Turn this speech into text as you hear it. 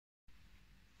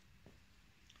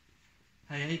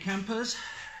Hey campers,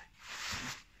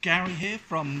 Gary here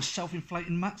from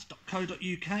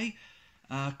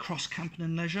selfinflatingmats.co.uk, cross camping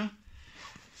and leisure.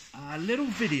 A little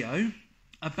video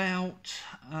about,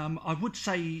 I would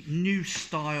say, new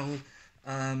style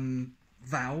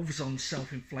valves on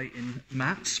self-inflating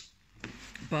mats,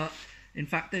 but in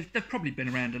fact they've probably been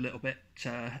around a little bit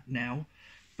now.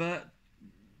 But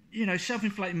you know,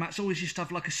 self-inflating mats always used to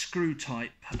have like a screw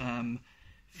type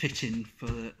fitting for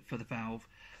the valve,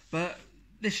 but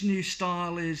this new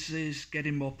style is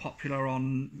getting more popular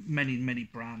on many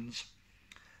brands.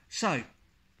 So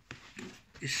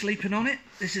you're sleeping on it.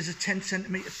 This is a 10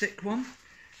 centimetre thick one,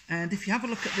 and if you have a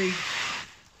look at the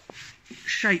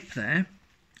shape there,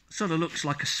 sort of looks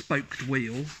like a spoked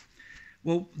wheel.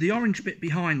 Well, the orange bit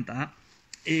behind that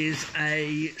is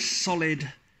a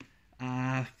solid,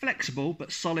 flexible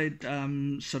but solid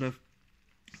sort of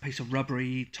piece of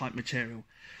rubbery type material,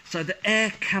 so the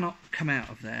air cannot come out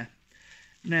of there.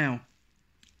 Now,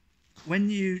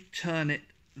 when you turn it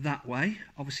that way,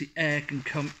 obviously air can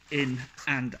come in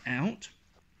and out,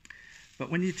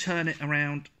 but when you turn it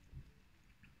around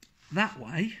that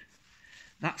way,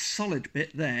 that solid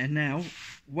bit there now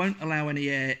won't allow any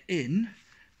air in,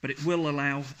 but it will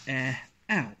allow air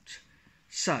out.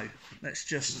 So let's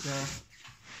just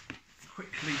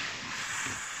quickly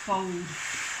fold.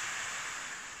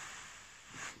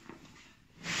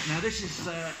 Now this is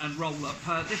and roll up.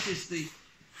 This is the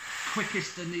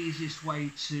quickest and easiest way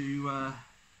to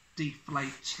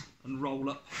deflate and roll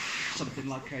up something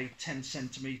like a 10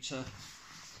 centimetre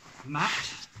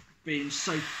mat. Being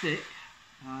so thick,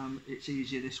 it's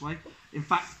easier this way. In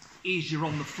fact, easier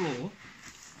on the floor.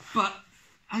 But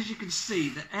as you can see,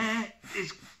 the air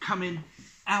is coming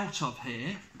out of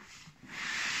here.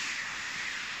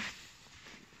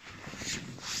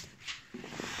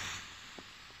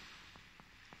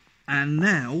 And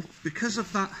now, because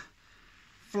of that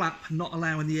flap not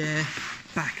allowing the air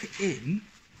back in,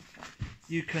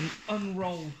 you can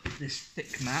unroll this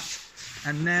thick mat,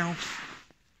 and now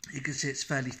you can see it's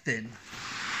fairly thin.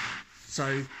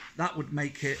 So that would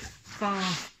make it far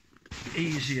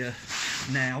easier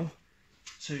now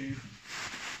to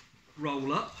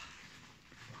roll up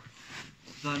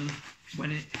than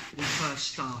when it was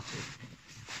first started.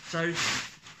 So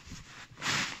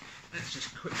let's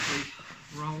just quickly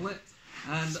roll it,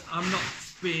 and I'm not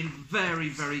being very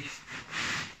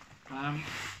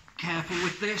careful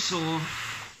with this, or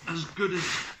as good as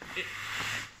it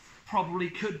probably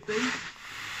could be,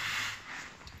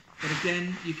 but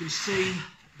again you can see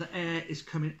the air is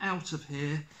coming out of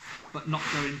here but not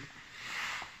going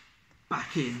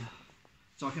back in,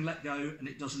 so I can let go and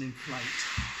it doesn't inflate.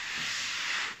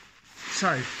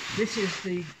 So this is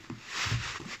the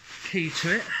key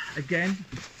to it. Again,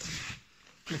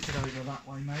 flip it over that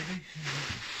way maybe,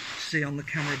 see on the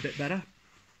camera a bit better.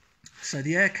 So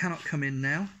the air cannot come in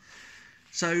now,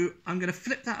 so I'm going to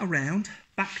flip that around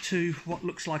back to what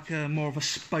looks like more of a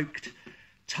spoked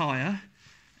tyre,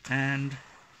 and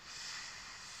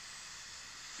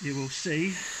you will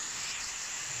see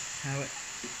how it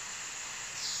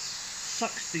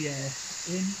sucks the air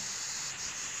in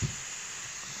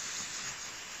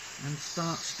and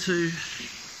starts to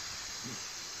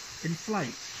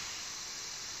inflate.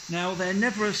 Now, they're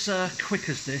never as quick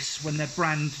as this when they're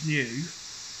brand new,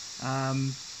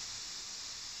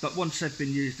 but once they've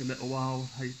been used a little while,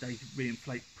 they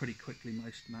re-inflate pretty quickly,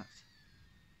 most mats.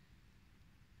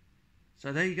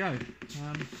 So there you go,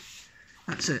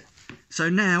 that's it. So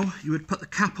now you would put the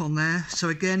cap on there, so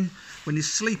again, when you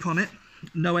sleep on it,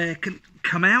 no air can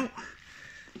come out,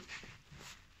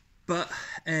 but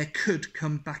air could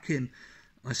come back in,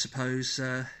 I suppose.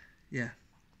 Yeah.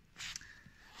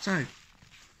 So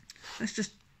let's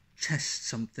just test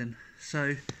something.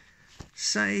 So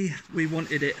say we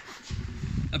wanted it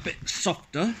a bit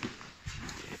softer.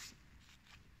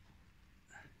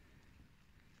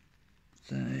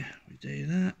 So we do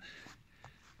that,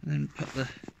 and then put the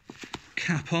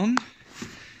cap on.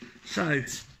 So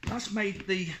that's made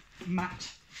the mat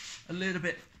a little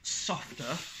bit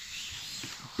softer,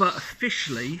 but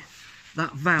officially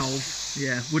that valve,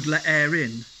 yeah, would let air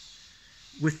in.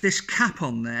 With this cap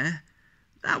on there,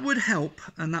 that would help,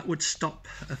 and that would stop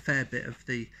a fair bit of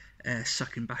the air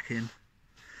sucking back in.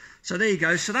 So there you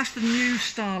go. So that's the new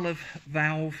style of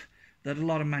valve that a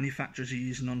lot of manufacturers are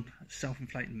using on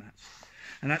self-inflating mats.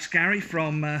 And that's Gary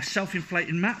from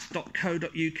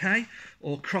selfinflatingmats.co.uk,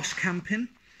 or cross camping,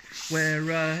 where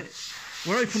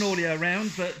we're open all year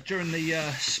round, but during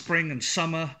the spring and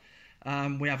summer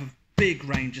we have a big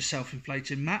range of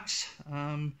self-inflating mats.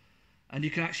 And you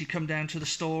can actually come down to the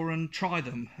store and try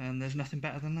them, and there's nothing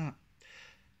better than that.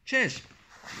 Cheers.